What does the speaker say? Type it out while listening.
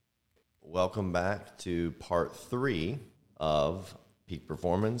Welcome back to part 3 of Peak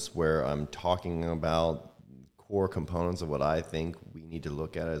Performance, where I'm talking about core components of what I think we need to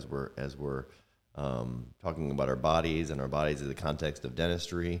look at as we're talking about our bodies and our bodies in the context of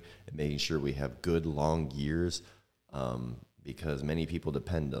dentistry and making sure we have good long years, because many people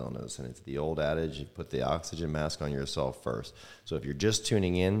depend on us. And it's the old adage, you put the oxygen mask on yourself first. So if you're just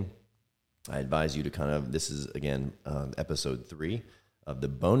tuning in, I advise you to this is again episode 3 of the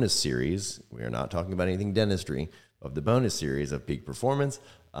bonus series. We are not talking about anything dentistry, of the bonus series of Peak Performance.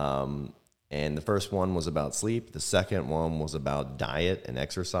 And the first one was about sleep. The second one was about diet and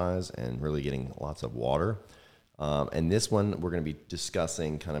exercise and really getting lots of water. And this one, we're going to be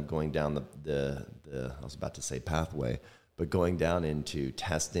discussing kind of going down the I was about to say pathway, but going down into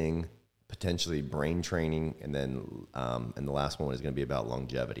testing, potentially brain training, and then and the last one is going to be about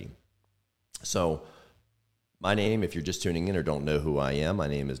longevity. So my name, if you're just tuning in or don't know who I am, my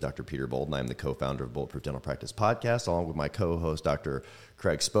name is Dr. Peter Bolden. I'm the co-founder of Bulletproof Dental Practice Podcast, along with my co-host, Dr.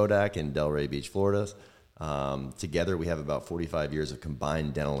 Craig Spodak in Delray Beach, Florida. Together, we have about 45 years of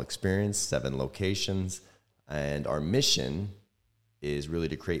combined dental experience, 7 locations, and our mission is really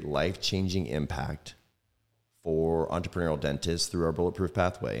to create life-changing impact for entrepreneurial dentists through our Bulletproof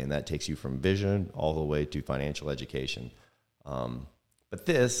pathway, and that takes you from vision all the way to financial education. But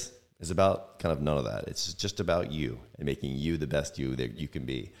this is about kind of none of that. It's just about you and making you the best you that you can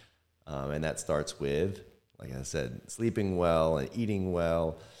be. And that starts with, like I said, sleeping well and eating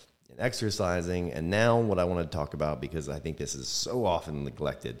well and exercising. And now what I want to talk about, because I think this is so often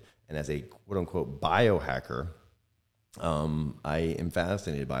neglected, and as a quote-unquote biohacker, I am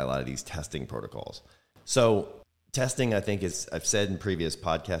fascinated by a lot of these testing protocols. So testing, I think, is, I've said in previous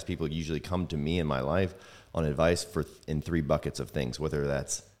podcasts, people usually come to me in my life on advice in 3 buckets of things, whether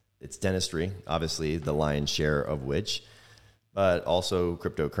it's dentistry, obviously the lion's share of which, but also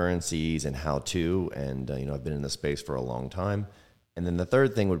cryptocurrencies and how to, and I've been in this space for a long time. And then the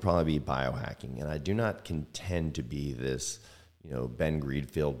third thing would probably be biohacking. And I do not contend to be this, Ben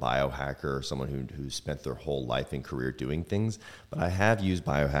Greenfield biohacker, or someone who spent their whole life and career doing things. But I have used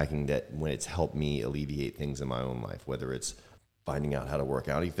biohacking that when it's helped me alleviate things in my own life, whether it's finding out how to work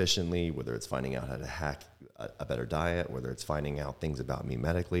out efficiently, whether it's finding out how to hack a better diet, whether it's finding out things about me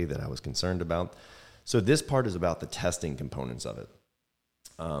medically that I was concerned about. So this part is about the testing components of it.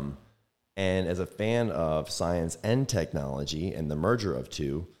 And as a fan of science and technology and the merger of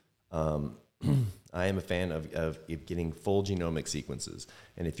two, I am a fan of getting full genomic sequences.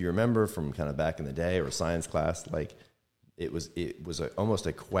 And if you remember from kind of back in the day or science class, like it was almost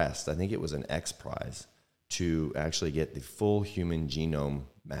a quest. I think it was an X Prize to actually get the full human genome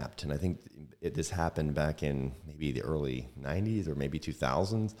mapped. And I think this happened back in maybe the early 90s or maybe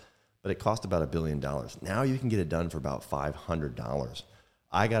 2000s, but it cost about $1 billion. Now you can get it done for about $500.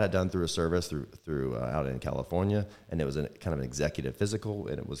 I got it done through a service through out in California, and it was kind of an executive physical,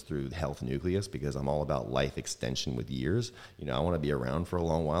 and it was through Health Nucleus, because I'm all about life extension with years. I want to be around for a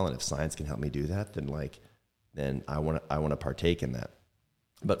long while, and if science can help me do that, then I want to partake in that.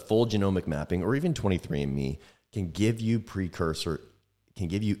 But full genomic mapping, or even 23andMe, can give you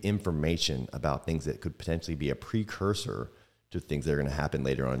information about things that could potentially be a precursor to things that are going to happen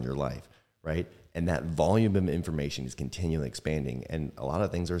later on in your life, right? And that volume of information is continually expanding. And a lot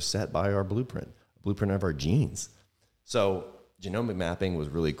of things are set by our blueprint of our genes. So genomic mapping was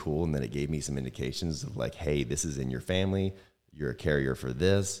really cool in that it gave me some indications of like, hey, this is in your family. You're a carrier for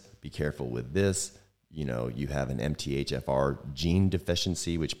this. Be careful with this. You have an MTHFR gene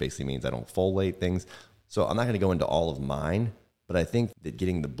deficiency, which basically means I don't folate things. So I'm not going to go into all of mine, but I think that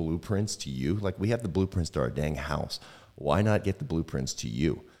getting the blueprints to you, like we have the blueprints to our dang house. Why not get the blueprints to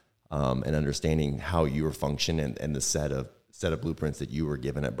you? And understanding how you function and the set of blueprints that you were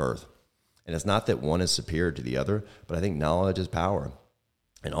given at birth. And it's not that one is superior to the other, but I think knowledge is power.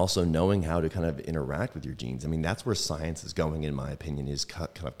 And also knowing how to kind of interact with your genes. I mean, that's where science is going, in my opinion, is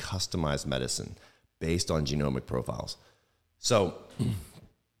kind of customized medicine based on genomic profiles. So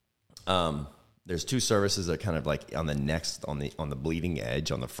there's 2 services that are kind of like on the bleeding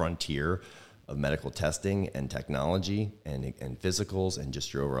edge, on the frontier of medical testing and technology and physicals and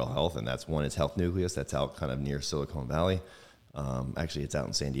just your overall health. And that's one is Health Nucleus. That's out kind of near Silicon Valley. Actually, it's out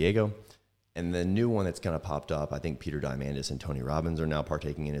in San Diego. And the new one that's kind of popped up, I think Peter Diamandis and Tony Robbins are now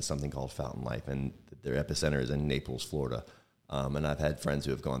partaking in, is something called Fountain Life. And their epicenter is in Naples, Florida. And I've had friends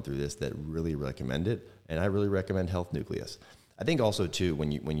who have gone through this that really recommend it. And I really recommend Health Nucleus. I think also, too,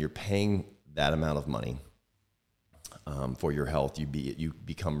 when you're paying that amount of money for your health, you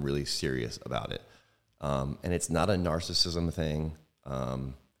become really serious about it. And it's not a narcissism thing.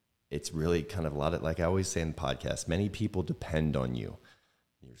 It's really kind of a lot of, like I always say in podcasts, many people depend on you.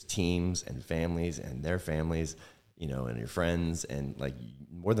 your teams and families and their families, and your friends. And like,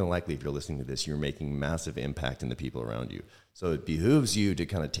 more than likely, if you're listening to this, you're making massive impact in the people around you. So it behooves you to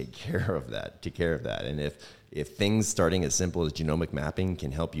kind of take care of that. And if things starting as simple as genomic mapping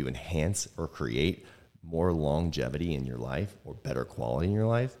can help you enhance or create more longevity in your life or better quality in your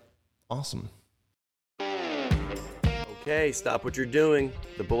life, awesome. Okay, stop what you're doing.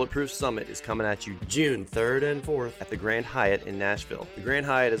 The Bulletproof Summit is coming at you June 3rd and 4th at the Grand Hyatt in Nashville. The Grand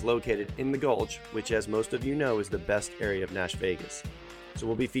Hyatt is located in the Gulch, which, as most of you know, is the best area of Nash Vegas. So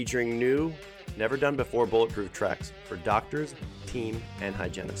we'll be featuring new, never done before bulletproof tracks for doctors, team, and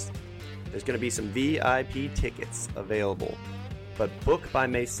hygienists. There's going to be some VIP tickets available, but book by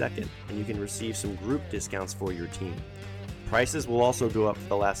May 2nd and you can receive some group discounts for your team. Prices will also go up for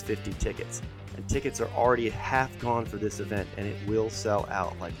the last 50 tickets, and tickets are already half gone for this event, and it will sell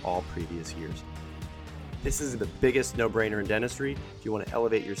out like all previous years. This is the biggest no-brainer in dentistry. If you want to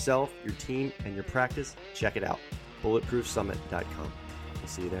elevate yourself, your team, and your practice, check it out. bulletproofsummit.com. We'll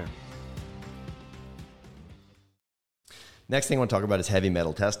see you there. Next thing I want to talk about is heavy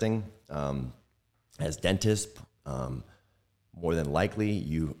metal testing. As dentists, more than likely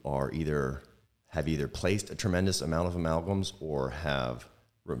you have either placed a tremendous amount of amalgams or have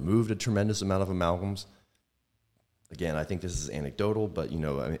removed a tremendous amount of amalgams. Again, I think this is anecdotal, but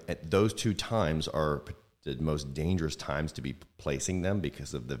those two times are the most dangerous times to be placing them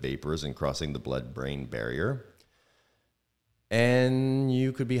because of the vapors and crossing the blood-brain barrier. And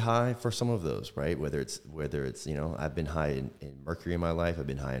you could be high for some of those, right? Whether it's I've been high in mercury in my life, I've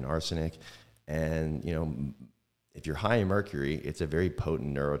been high in arsenic, and if you're high in mercury, it's a very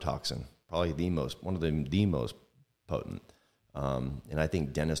potent neurotoxin, probably one of the most potent. And I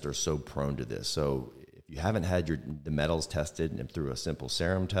think dentists are so prone to this. So if you haven't had the metals tested through a simple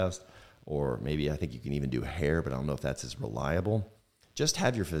serum test, or maybe I think you can even do hair, but I don't know if that's as reliable. Just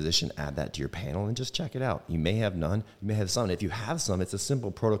have your physician add that to your panel and just check it out. You may have none, you may have some. If you have some, it's a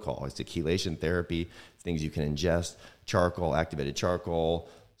simple protocol. It's a chelation therapy, things you can ingest, charcoal, activated charcoal,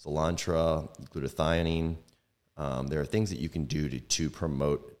 cilantro, glutathione. There are things that you can do to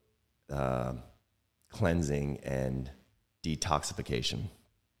promote cleansing and detoxification.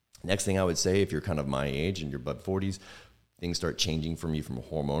 Next thing I would say, if you're kind of my age and you're above 40s, things start changing from a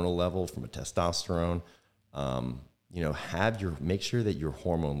hormonal level, from a testosterone. Make sure that your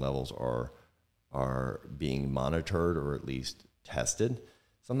hormone levels are being monitored or at least tested.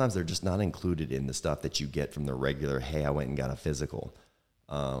 Sometimes they're just not included in the stuff that you get from the regular, hey, I went and got a physical.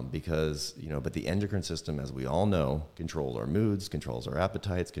 But the endocrine system, as we all know, controls our moods, controls our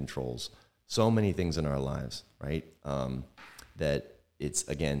appetites, controls so many things in our lives, right? That it's,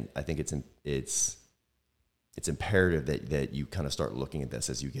 again, I think it's imperative that you kind of start looking at this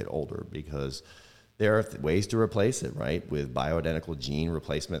as you get older, because there are ways to replace it, right? With bioidentical gene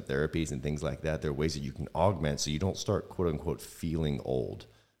replacement therapies and things like that. There are ways that you can augment so you don't start, quote unquote, feeling old,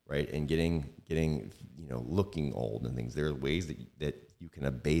 right? And getting looking old and things. There are ways that you can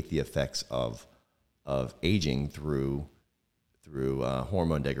abate the effects of aging through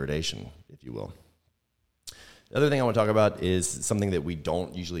hormone degradation, if you will. The other thing I want to talk about is something that we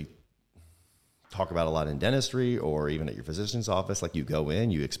don't usually talk about a lot in dentistry or even at your physician's office. Like, you go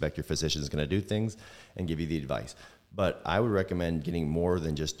in, you expect your physician is going to do things and give you the advice. But I would recommend getting more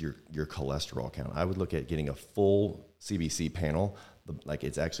than just your cholesterol count. I would look at getting a full CBC panel.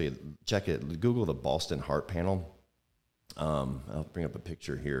 Google the Boston Heart Panel. I'll bring up a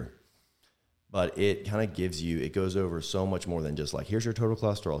picture here. But it kind of it goes over so much more than just like, here's your total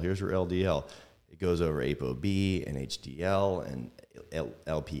cholesterol, here's your LDL. It goes over ApoB and HDL and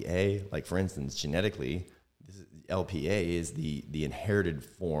LPA. Like, for instance, genetically, LPA is the inherited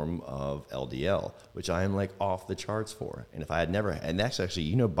form of LDL, which I am like off the charts for. And if I had never, and that's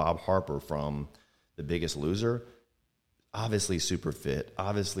actually, Bob Harper from The Biggest Loser, obviously super fit,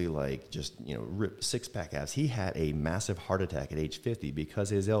 obviously like just, ripped six-pack abs. He had a massive heart attack at age 50 because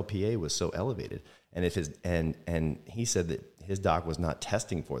his LPA was so elevated. And and he said that his doc was not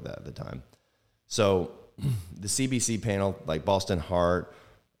testing for that at the time. So the CBC panel, like Boston Heart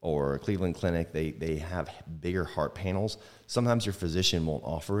or Cleveland Clinic, they have bigger heart panels. Sometimes your physician won't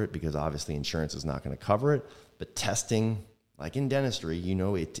offer it because obviously insurance is not going to cover it. But testing, like in dentistry,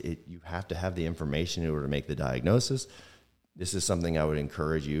 you have to have the information in order to make the diagnosis. This is something I would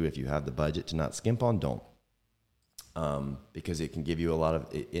encourage you, if you have the budget, to not skimp on. Don't. Because it can give you a lot of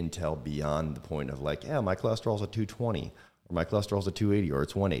intel beyond the point of like, yeah, my cholesterol's at 220 or my cholesterol's at 280 or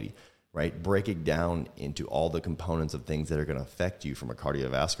it's 180. Right? Break it down into all the components of things that are going to affect you from a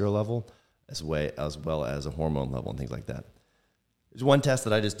cardiovascular level as well as a hormone level and things like that. There's one test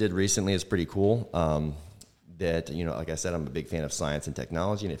that I just did recently. It's pretty cool. that, like I said, I'm a big fan of science and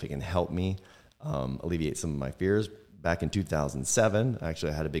technology, and if it can help me alleviate some of my fears. Back in 2007,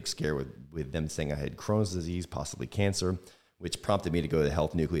 actually, I had a big scare with them saying I had Crohn's disease, possibly cancer, which prompted me to go to the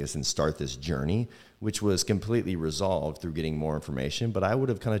Health Nucleus and start this journey, which was completely resolved through getting more information. But I would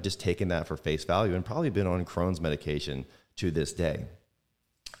have kind of just taken that for face value and probably been on Crohn's medication to this day.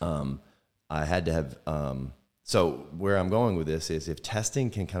 I had to have, so where I'm going with this is if testing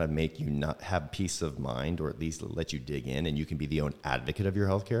can kind of make you not have peace of mind, or at least let you dig in and you can be the own advocate of your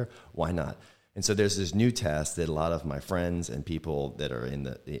healthcare, why not? And so there's this new test that a lot of my friends and people that are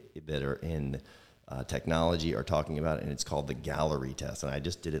in technology are talking about, and it's called the Galleri test. And I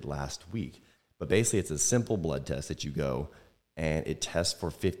just did it last week. But basically, it's a simple blood test that you go, and it tests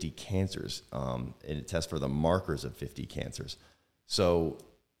for 50 cancers. And it tests for the markers of 50 cancers. So,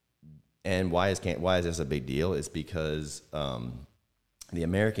 and why is this a big deal? It's because the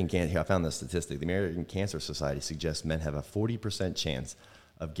American Cancer, I found the statistic, the American Cancer Society suggests men have a 40% chance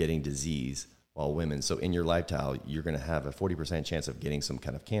of getting disease, while women, so in your lifetime, you're going to have a 40% chance of getting some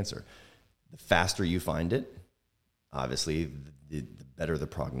kind of cancer. The faster you find it, obviously, the better the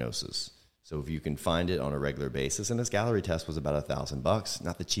prognosis. So if you can find it on a regular basis, and this Galleri test was about $1,000,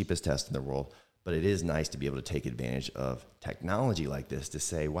 not the cheapest test in the world, but it is nice to be able to take advantage of technology like this to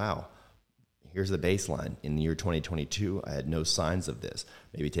say, wow, here's the baseline. In the year 2022, I had no signs of this.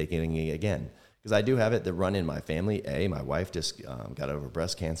 Maybe taking it again. Because I do have it that run in my family. My wife just got over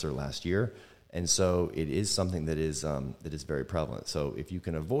breast cancer last year. And so it is something that is very prevalent. So if you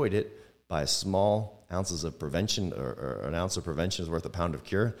can avoid it by small ounces of prevention, or an ounce of prevention is worth a pound of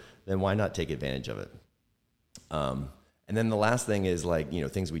cure, then why not take advantage of it? And then the last thing is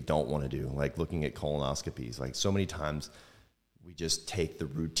things we don't want to do, like looking at colonoscopies. Like so many times we just take the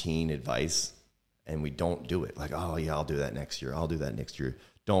routine advice and we don't do it. Like, oh yeah, I'll do that next year. I'll do that next year.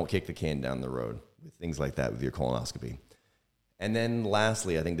 Don't kick the can down the road with things like that with your colonoscopy. And then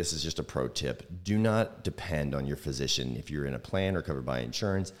lastly, I think this is just a pro tip. Do not depend on your physician, if you're in a plan or covered by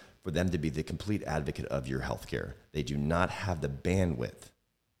insurance, for them to be the complete advocate of your healthcare. They do not have the bandwidth.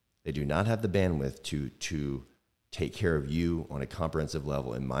 They do not have the bandwidth to take care of you on a comprehensive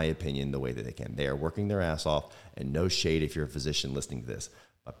level, in my opinion, the way that they can. They are working their ass off, and no shade if you're a physician listening to this.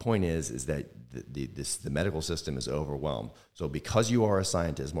 My point is that the medical system is overwhelmed. So because you are a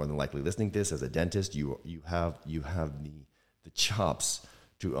scientist, more than likely listening to this as a dentist, you have the chops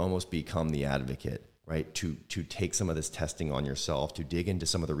to almost become the advocate, right? To take some of this testing on yourself, to dig into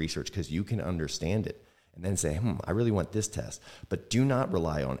some of the research, because you can understand it, and then say, I really want this test. But do not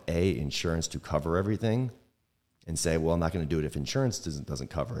rely on insurance to cover everything, and say, well, I'm not going to do it if insurance doesn't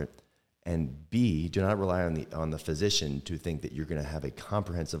cover it. And B, do not rely on the physician to think that you're going to have a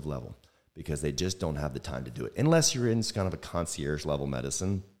comprehensive level, because they just don't have the time to do it, unless you're in kind of a concierge level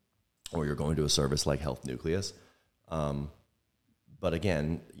medicine, or you're going to a service like Health Nucleus. But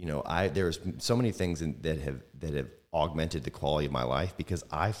again, there's so many things that have augmented the quality of my life because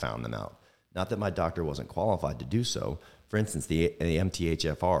I found them out. Not that my doctor wasn't qualified to do so. For instance, the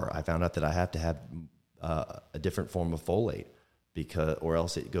MTHFR, I found out that I have to have a different form of folate, or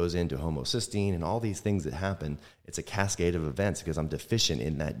else it goes into homocysteine and all these things that happen. It's a cascade of events because I'm deficient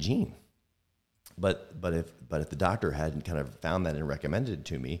in that gene. But if the doctor hadn't kind of found that and recommended it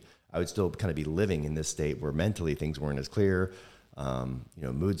to me, I would still kind of be living in this state where mentally things weren't as clear.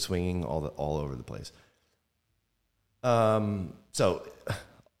 Mood swinging, all over the place. So,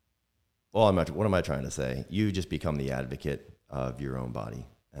 what am I trying to say? You just become the advocate of your own body,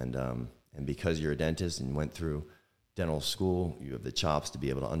 and because you're a dentist and went through dental school, you have the chops to be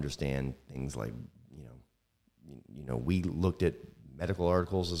able to understand things like, we looked at medical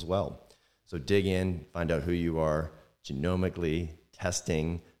articles as well. So dig in, find out who you are genomically,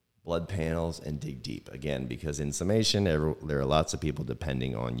 testing, blood panels, and dig deep. Again, because in summation, there are lots of people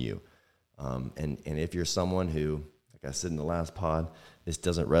depending on you. And if you're someone who, like I said in the last pod, this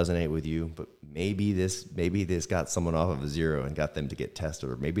doesn't resonate with you, but maybe this got someone off of a zero and got them to get tested,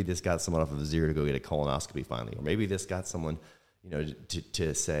 or maybe this got someone off of a zero to go get a colonoscopy finally, or maybe this got someone,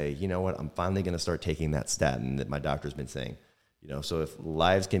 to say, you know what, I'm finally going to start taking that statin that my doctor's been saying. So if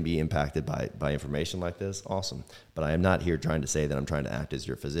lives can be impacted by information like this, awesome. But I am not here trying to say that I'm trying to act as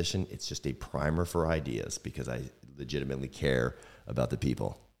your physician. It's just a primer for ideas, because I legitimately care about the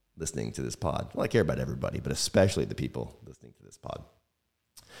people listening to this pod. Well, I care about everybody, but especially the people listening to this pod.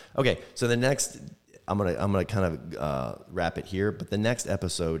 Okay, so the next, I'm gonna kind of wrap it here, but the next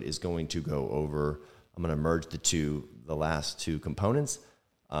episode is going to go over, I'm going to merge the last two components,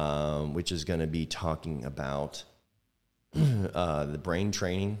 which is going to be talking about the brain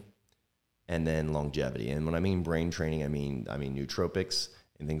training and then longevity. And when I mean brain training, I mean nootropics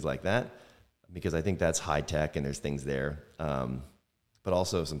and things like that. because I think that's high tech and there's things there. But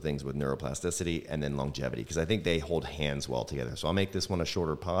also some things with neuroplasticity and then longevity, because I think they hold hands well together. So I'll make this one a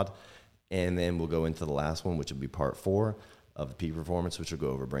shorter pod, and then we'll go into the last one, which will be part 4 of the peak performance, which will go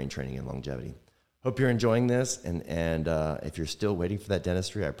over brain training and longevity. Hope you're enjoying this, and if you're still waiting for that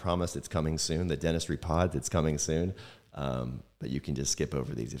dentistry, I promise it's coming soon. The dentistry pod, it's coming soon, but you can just skip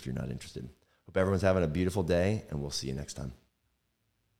over these if you're not interested. Hope everyone's having a beautiful day, and we'll see you next time.